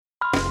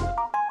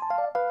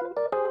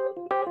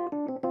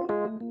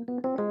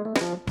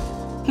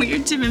We're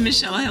Tim and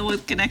Michelle Hill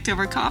with Connect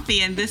Over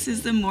Coffee, and this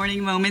is the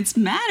Morning Moments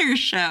Matter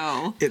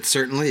show. It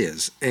certainly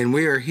is. And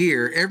we are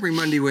here every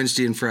Monday,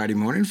 Wednesday, and Friday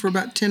morning for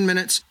about 10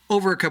 minutes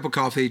over a cup of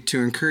coffee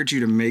to encourage you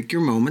to make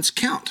your moments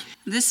count.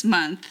 This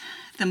month,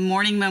 the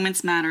Morning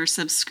Moments Matter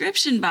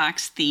subscription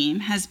box theme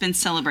has been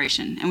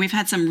celebration, and we've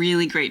had some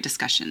really great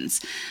discussions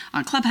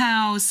on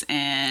Clubhouse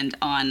and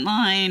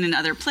online and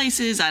other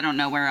places, I don't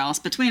know where else,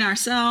 between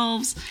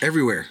ourselves.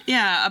 Everywhere.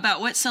 Yeah,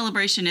 about what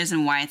celebration is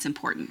and why it's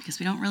important, because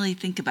we don't really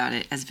think about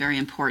it as very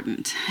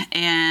important.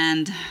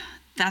 And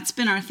that's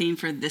been our theme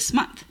for this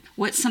month.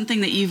 What's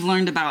something that you've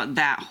learned about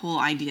that whole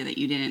idea that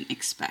you didn't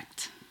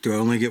expect? Do I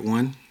only get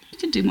one? You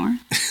could do more.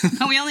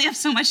 But we only have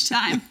so much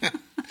time.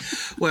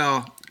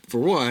 Well, for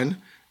one,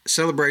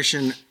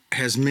 celebration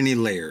has many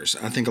layers.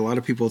 I think a lot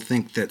of people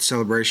think that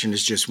celebration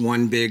is just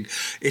one big,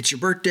 it's your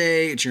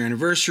birthday, it's your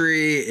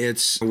anniversary,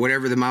 it's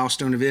whatever the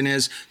milestone event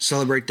is,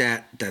 celebrate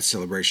that, that's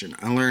celebration.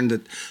 I learned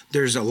that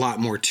there's a lot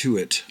more to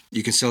it.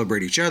 You can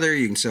celebrate each other,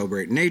 you can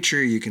celebrate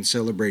nature, you can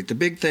celebrate the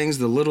big things,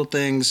 the little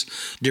things,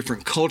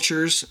 different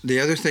cultures. The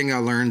other thing I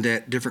learned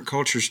that different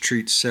cultures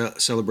treat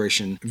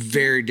celebration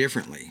very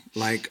differently.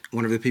 Like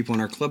one of the people in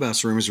our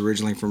clubhouse room is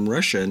originally from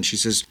Russia, and she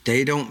says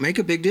they don't make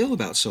a big deal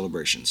about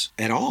celebrations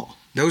at all.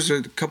 Those are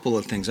a couple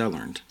of things I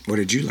learned. What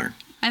did you learn?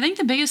 I think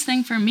the biggest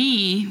thing for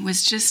me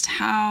was just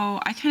how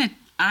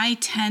I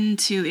tend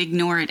to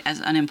ignore it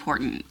as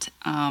unimportant.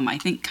 I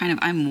think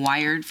I'm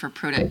wired for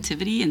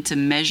productivity and to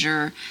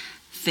measure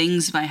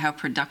things by how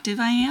productive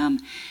I am.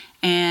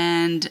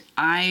 And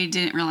I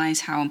didn't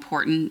realize how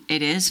important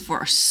it is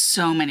for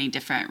so many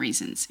different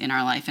reasons in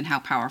our life and how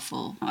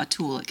powerful a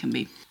tool it can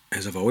be.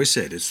 As I've always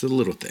said, it's the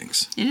little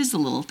things. It is the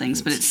little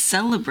things, but it's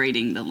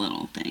celebrating the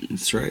little things.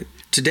 That's right.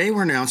 Today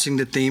we're announcing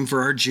the theme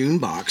for our June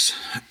box,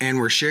 and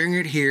we're sharing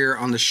it here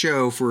on the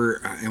show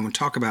and we'll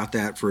talk about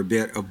that for a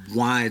bit of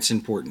why it's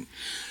important.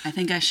 I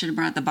think I should have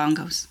brought the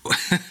bongos.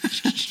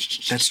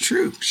 That's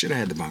true. Should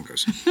have had the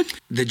bongos.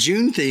 The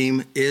June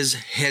theme is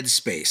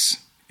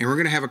headspace, and we're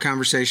going to have a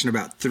conversation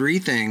about 3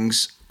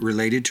 things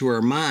related to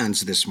our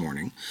minds this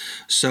morning.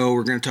 So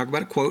we're going to talk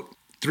about a quote.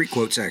 3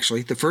 quotes,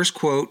 actually. The first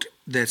quote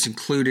that's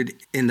included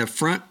in the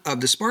front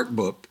of the Spark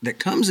book that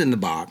comes in the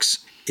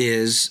box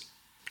is,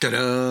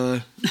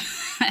 ta-da!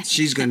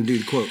 She's going to do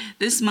the quote.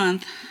 This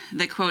month,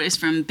 the quote is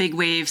from big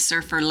wave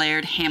surfer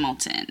Laird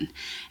Hamilton.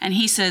 And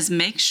he says,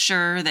 make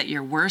sure that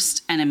your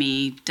worst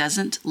enemy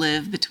doesn't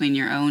live between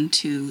your own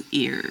 2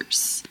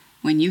 ears.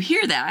 When you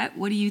hear that,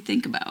 what do you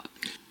think about?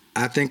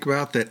 I think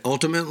about that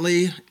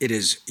ultimately it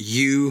is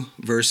you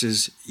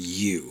versus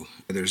you.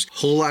 There's a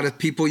whole lot of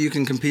people you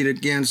can compete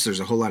against.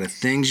 There's a whole lot of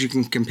things you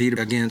can compete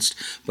against.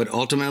 But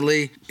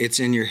ultimately, it's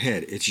in your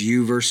head. It's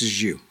you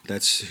versus you.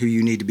 That's who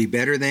you need to be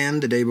better than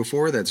the day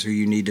before. That's who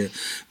you need to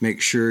make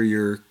sure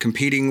you're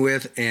competing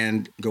with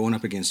and going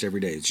up against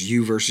every day. It's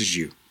you versus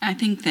you. I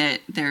think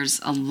that there's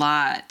a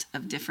lot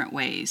of different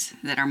ways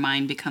that our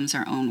mind becomes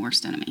our own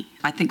worst enemy.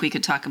 I think we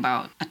could talk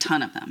about a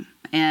ton of them.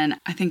 And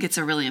I think it's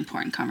a really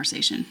important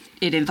conversation.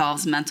 It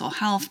involves mental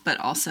health, but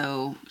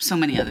also so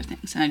many other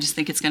things. And I just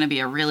think it's going to be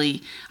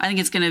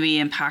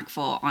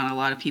impactful on a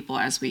lot of people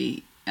as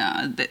we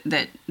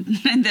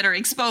that are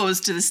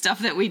exposed to the stuff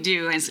that we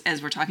do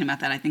as we're talking about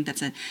that. I think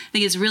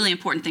it's a really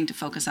important thing to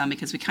focus on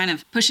because we kind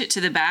of push it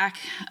to the back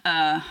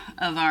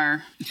of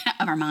our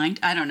mind.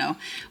 I don't know.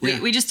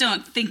 We just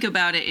don't think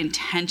about it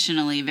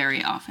intentionally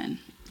very often.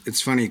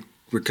 It's funny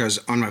because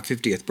on my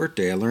 50th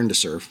birthday, I learned to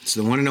surf. It's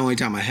the one and only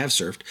time I have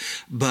surfed.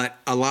 But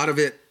a lot of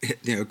it,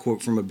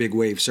 quote from a big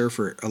wave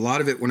surfer, a lot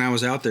of it when I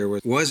was out there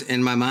was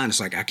in my mind. It's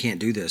like, I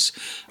can't do this.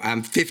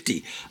 I'm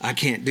 50. I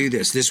can't do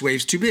this. This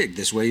wave's too big.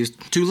 This wave's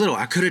too little.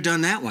 I could have done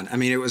that one. I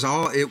mean, it was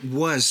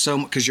so,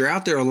 because you're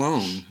out there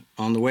alone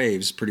on the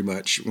waves pretty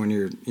much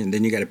and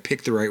then you got to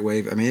pick the right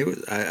wave. I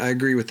mean, I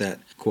agree with that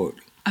quote.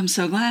 I'm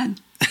so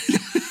glad.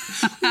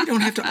 You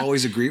don't have to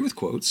always agree with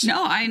quotes.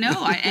 No, I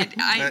know.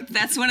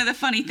 That's one of the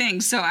funny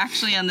things. So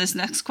actually on this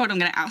next quote, I'm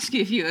going to ask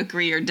you if you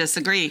agree or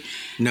disagree.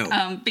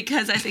 No.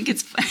 Because I think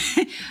it's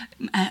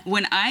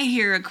when I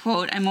hear a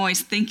quote, I'm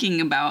always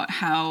thinking about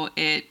how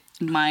it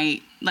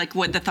might, like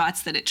what the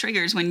thoughts that it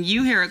triggers. When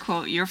you hear a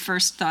quote, your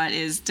first thought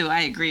is, do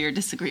I agree or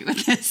disagree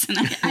with this? And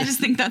I just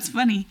think that's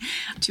funny.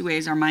 2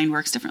 ways our mind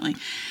works differently.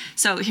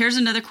 So here's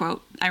another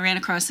quote I ran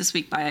across this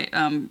week by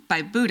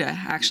Buddha,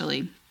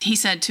 actually. He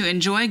said, to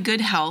enjoy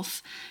good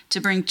health, to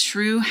bring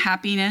true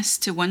happiness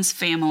to one's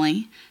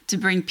family, to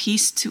bring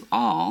peace to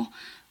all,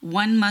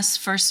 one must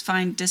first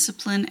find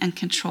discipline and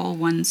control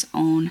one's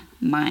own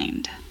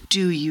mind.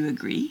 Do you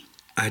agree?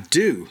 I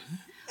do.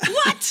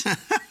 What?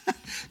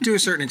 To a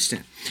certain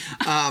extent.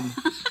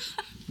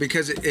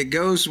 Because it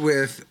goes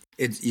with,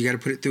 you got to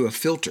put it through a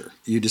filter.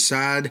 You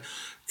decide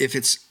if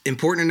it's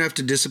important enough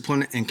to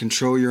discipline and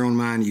control your own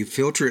mind. You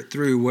filter it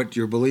through what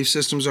your belief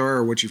systems are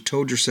or what you've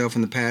told yourself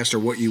in the past or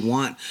what you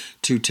want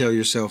to tell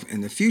yourself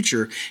in the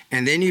future.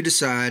 And then you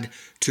decide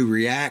to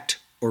react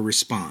or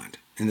respond.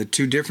 And the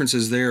two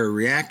differences there are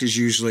react is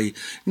usually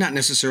not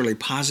necessarily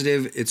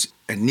positive. It's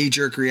a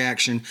knee-jerk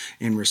reaction.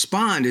 And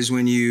respond is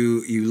when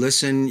you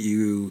listen,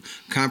 you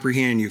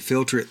comprehend, you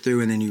filter it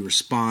through, and then you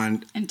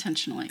respond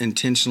intentionally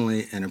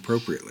and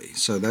appropriately.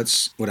 So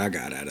that's what I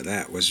got out of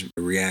that, was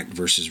react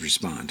versus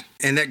respond.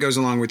 And that goes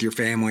along with your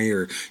family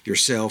or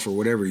yourself or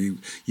whatever.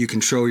 You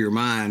control your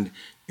mind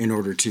in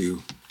order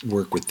to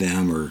work with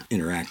them or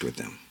interact with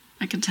them.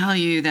 I can tell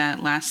you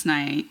that last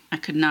night I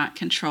could not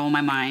control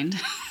my mind.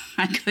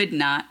 I could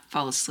not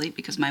fall asleep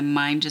because my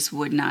mind just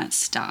would not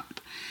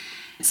stop.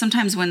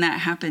 Sometimes when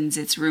that happens,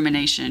 it's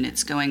rumination.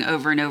 It's going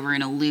over and over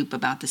in a loop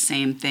about the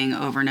same thing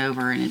over and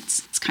over, and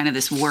it's kind of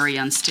this worry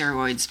on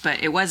steroids.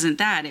 But it wasn't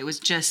that. It was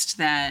just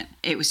that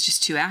it was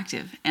just too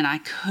active, and I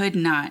could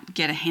not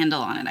get a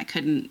handle on it. I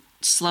couldn't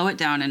slow it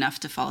down enough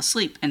to fall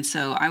asleep. And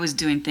so I was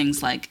doing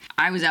things like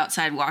I was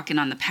outside walking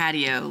on the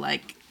patio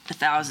like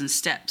 1,000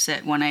 steps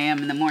at 1 a.m.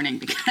 in the morning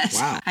because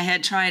I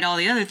had tried all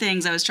the other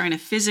things. I was trying to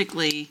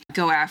physically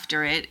go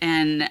after it.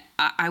 And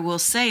I will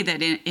say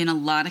that in a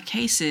lot of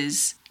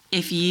cases,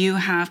 if you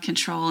have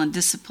control and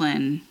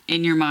discipline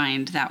in your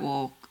mind,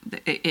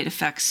 it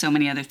affects so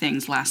many other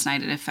things. Last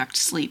night, it affected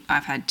sleep.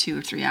 I've had 2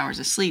 or 3 hours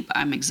of sleep.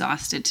 I'm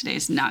exhausted. Today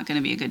is not going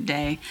to be a good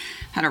day.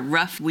 Had a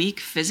rough week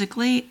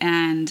physically,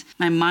 and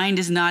my mind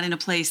is not in a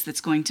place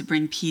that's going to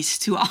bring peace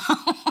to all.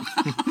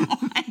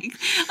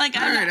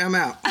 All right, I'm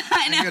out.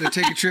 I got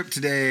to take a trip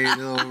today, a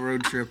little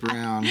road trip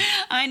around.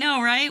 I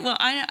know, right? Well,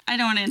 I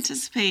don't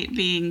anticipate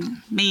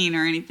being mean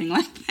or anything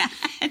like that.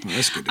 Well,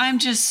 that's good. I'm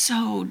just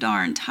so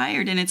darn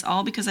tired, and it's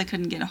all because I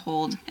couldn't get a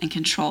hold and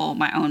control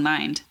my own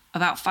mind.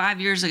 About 5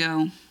 years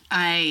ago,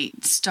 I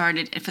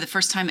started, for the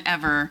first time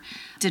ever,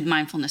 did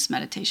mindfulness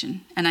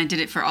meditation. And I did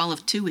it for all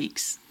of 2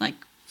 weeks, like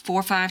 4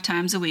 or 5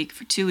 times a week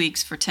for 2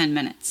 weeks for 10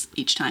 minutes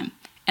each time.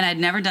 And I'd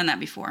never done that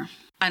before.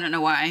 I don't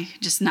know why,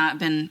 just not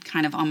been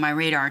kind of on my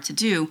radar to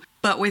do.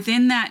 But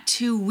within that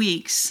 2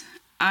 weeks,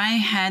 I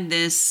had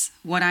this,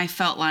 what I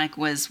felt like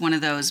was one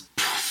of those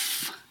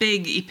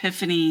big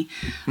epiphany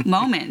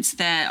moments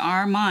that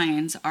our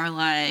minds are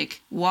like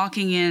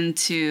walking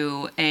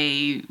into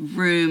a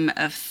room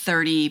of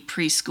 30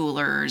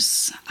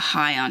 preschoolers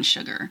high on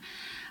sugar.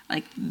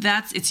 Like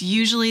it's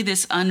usually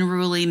this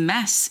unruly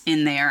mess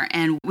in there,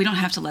 and we don't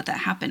have to let that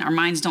happen. Our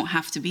minds don't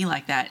have to be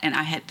like that. And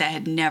that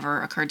had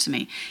never occurred to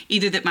me.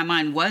 Either that my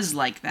mind was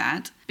like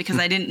that because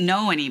I didn't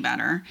know any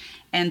better,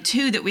 and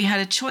 2, that we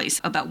had a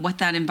choice about what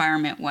that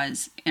environment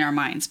was in our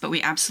minds, but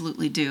we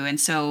absolutely do. And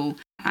so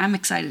I'm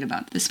excited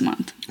about this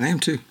month. I am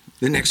too.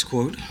 The next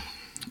quote: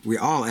 we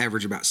all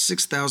average about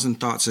 6,000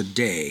 thoughts a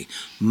day,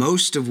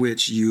 most of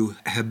which you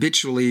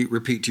habitually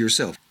repeat to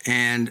yourself.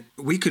 And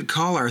we could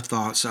call our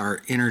thoughts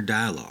our inner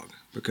dialogue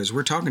because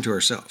we're talking to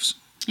ourselves.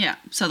 Yeah.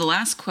 So the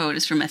last quote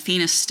is from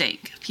Athena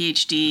Stake,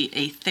 PhD,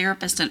 a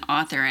therapist and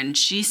author. And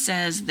she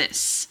says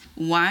this: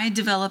 why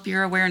develop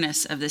your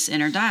awareness of this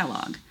inner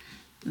dialogue?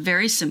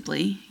 Very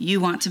simply, you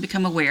want to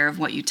become aware of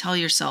what you tell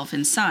yourself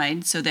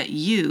inside so that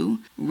you,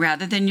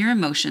 rather than your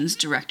emotions,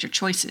 direct your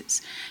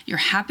choices. Your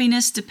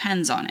happiness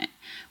depends on it.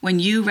 When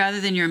you,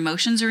 rather than your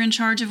emotions, are in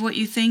charge of what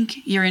you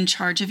think, you're in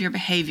charge of your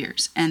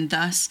behaviors and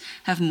thus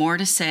have more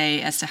to say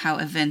as to how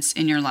events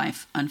in your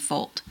life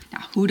unfold.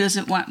 Now, who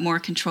doesn't want more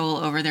control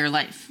over their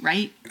life,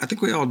 right? I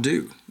think we all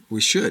do. We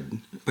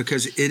should,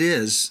 because it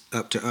is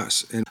up to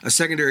us. And a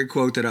secondary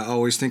quote that I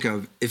always think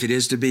of: if it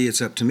is to be,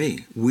 it's up to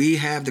me. We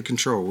have the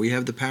control. We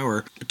have the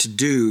power to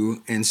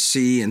do and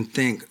see and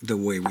think the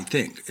way we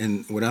think.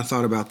 And what I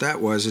thought about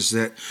that is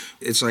that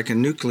it's like a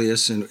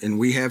nucleus, and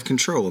we have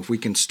control. If we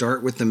can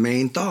start with the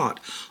main thought,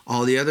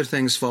 all the other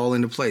things fall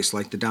into place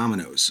like the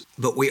dominoes.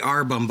 But we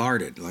are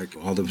bombarded, like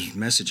all those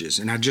messages.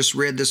 And I just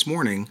read this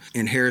morning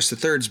in Harris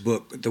III's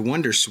book, The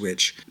Wonder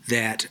Switch,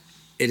 that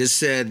it is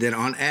said that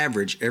on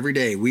average, every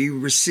day, we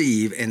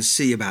receive and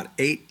see about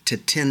 8,000 to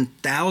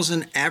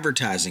 10,000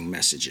 advertising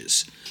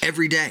messages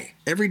every day,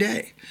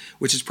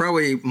 which is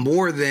probably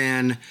more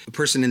than a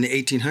person in the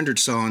 1800s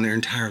saw in their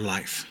entire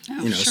life.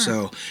 Sure.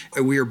 So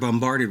we are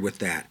bombarded with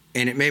that.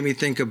 And it made me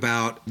think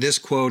about this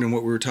quote and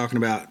what we were talking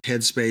about,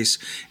 Headspace,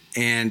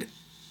 and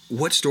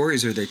what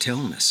stories are they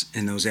telling us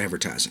in those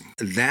advertising?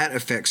 That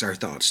affects our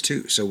thoughts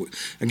too. So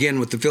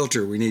again, with the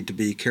filter, we need to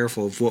be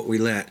careful of what we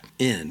let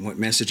in, what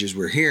messages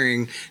we're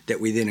hearing that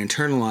we then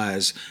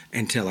internalize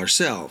and tell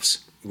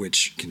ourselves,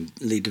 which can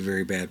lead to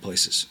very bad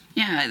places.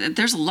 Yeah,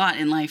 there's a lot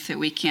in life that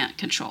we can't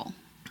control.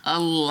 A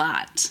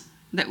lot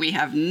that we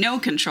have no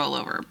control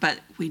over, but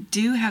we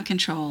do have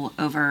control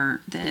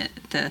over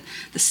the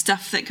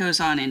stuff that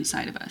goes on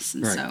inside of us.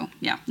 And so,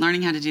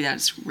 learning how to do that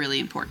is really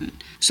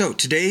important. So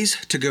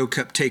today's To-Go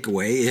Cup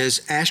takeaway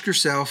is: ask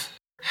yourself,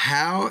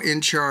 how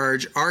in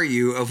charge are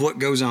you of what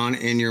goes on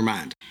in your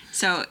mind?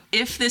 So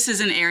if this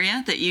is an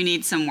area that you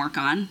need some work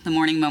on, the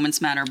Morning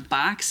Moments Matter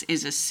box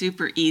is a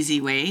super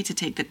easy way to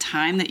take the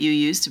time that you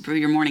use to brew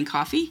your morning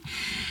coffee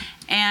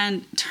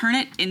and turn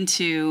it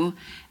into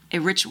a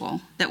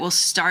ritual that will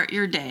start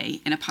your day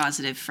in a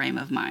positive frame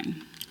of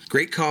mind.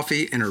 Great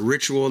coffee and a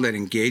ritual that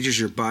engages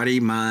your body,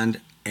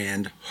 mind,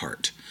 and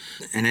heart.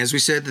 And as we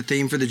said, the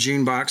theme for the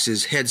June box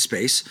is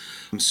headspace,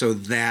 so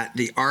that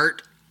the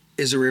art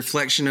is a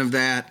reflection of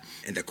that,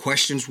 and the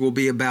questions will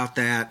be about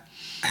that,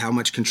 how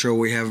much control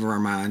we have of our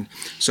mind.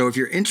 So if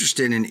you're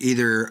interested in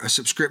either a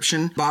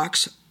subscription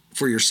box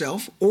for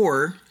yourself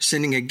or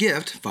sending a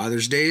gift,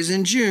 Father's Day is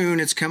in June,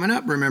 it's coming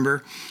up,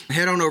 remember,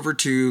 head on over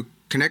to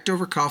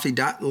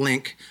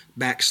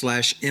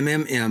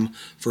connectovercoffee.link/MMM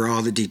for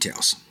all the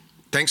details.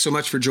 Thanks so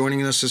much for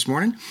joining us this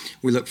morning.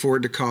 We look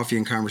forward to coffee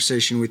and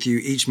conversation with you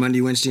each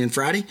Monday, Wednesday, and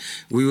Friday.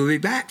 We will be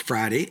back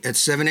Friday at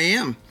 7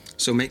 a.m.,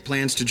 so make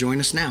plans to join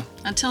us now.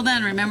 Until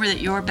then, remember that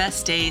your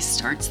best day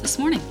starts this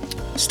morning.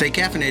 Stay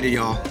caffeinated,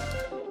 y'all.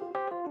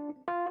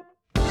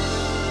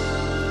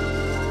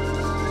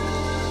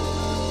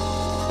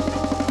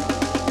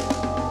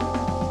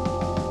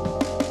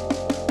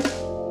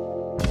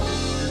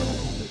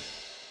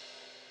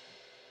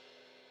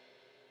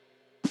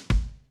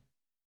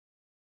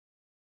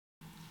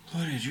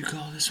 What did you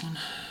call this one?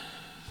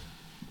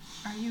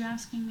 Are you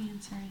asking me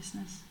in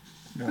seriousness?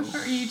 No. Or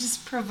are you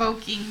just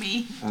provoking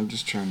me? I'm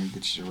just trying to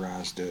get you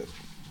riled up.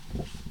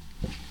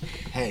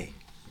 Hey.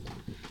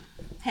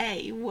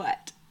 Hey,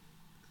 what?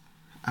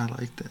 I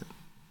like that.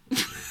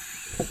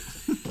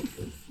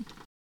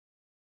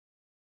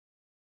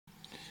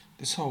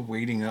 This whole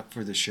waiting up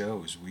for the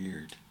show is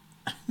weird.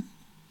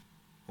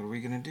 What are we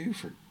going to do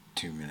for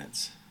 2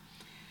 minutes?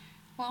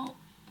 Well,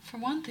 for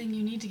one thing,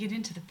 you need to get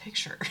into the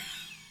picture.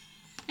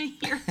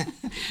 Here.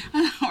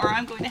 Or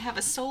I'm going to have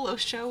a solo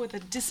show with a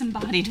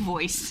disembodied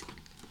voice.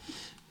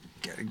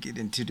 Gotta get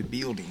into the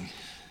building.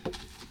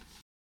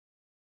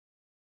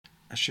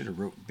 I should have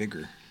wrote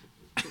bigger.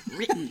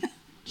 Written.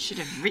 Should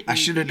have written. I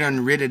should have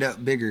done read it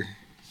up bigger.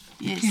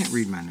 Yes. You can't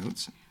read my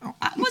notes. Oh.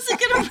 I wasn't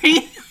going to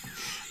read.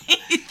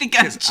 You think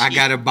I'm cheap? I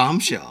got a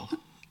bombshell.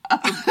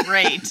 Oh,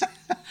 great.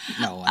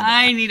 No,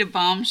 I need a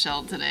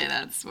bombshell today.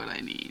 That's what I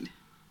need.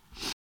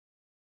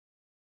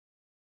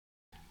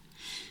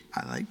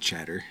 I like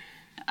chatter.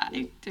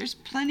 There's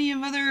plenty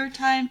of other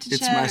time to It's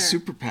chatter. my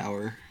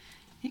superpower.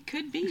 It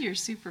could be your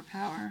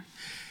superpower.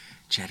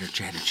 Chatter,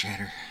 chatter,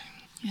 chatter.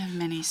 You have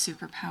many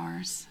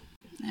superpowers.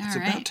 It's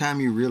All about right. time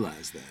you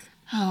realize that.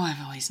 Oh,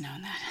 I've always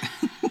known that.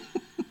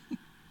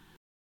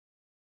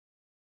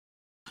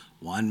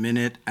 1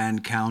 minute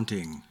and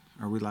counting.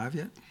 Are we live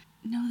yet?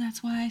 No,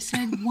 that's why I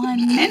said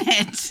 1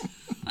 minute.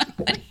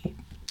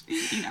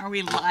 Are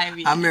we live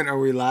yet? I meant, are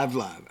we live?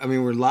 I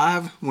mean, we're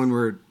live when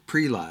we're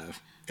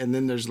pre-live, and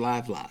then there's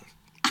live.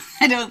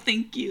 I don't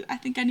think I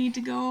think I need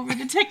to go over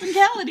the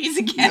technicalities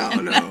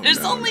again. No. There's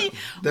only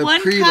The one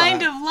pre-live-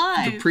 kind of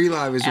live. The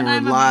pre-live is when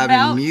and we're I'm live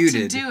about and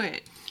muted. to do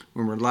it.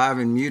 When we're live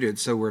and muted,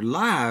 so we're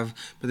live,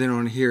 but then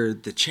on here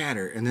the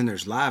chatter, and then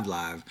there's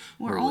live.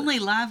 We're only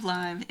live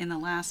in the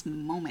last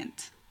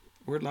moment.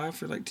 We're live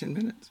for like 10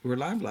 minutes. We're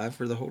live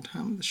for the whole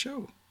time of the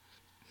show.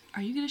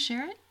 Are you going to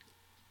share it?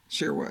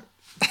 Share what?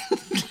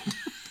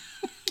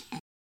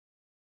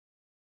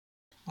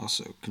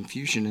 Also,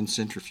 confusion in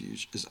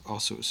centrifuge is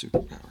also a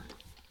superpower.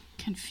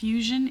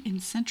 Confusion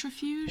in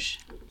centrifuge?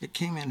 It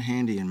came in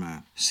handy in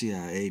my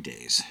CIA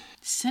days.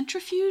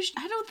 Centrifuge?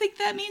 I don't think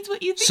that means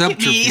what you think it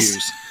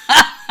means.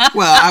 Subterfuge.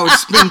 Well, I would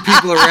spin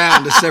people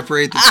around to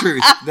separate the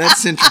truth.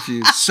 That's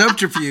centrifuge.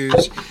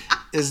 Subterfuge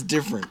is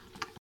different.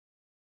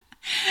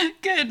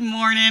 Good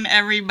morning,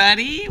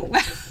 everybody.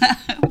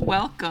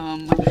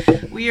 Welcome.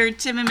 We are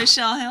Tim and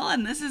Michelle Hill,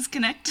 and this is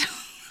Connect.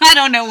 I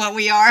don't know what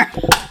we are.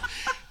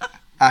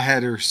 I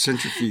had her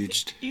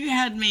centrifuged. You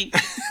had me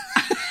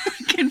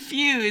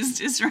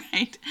confused, is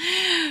right.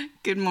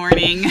 Good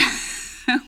morning.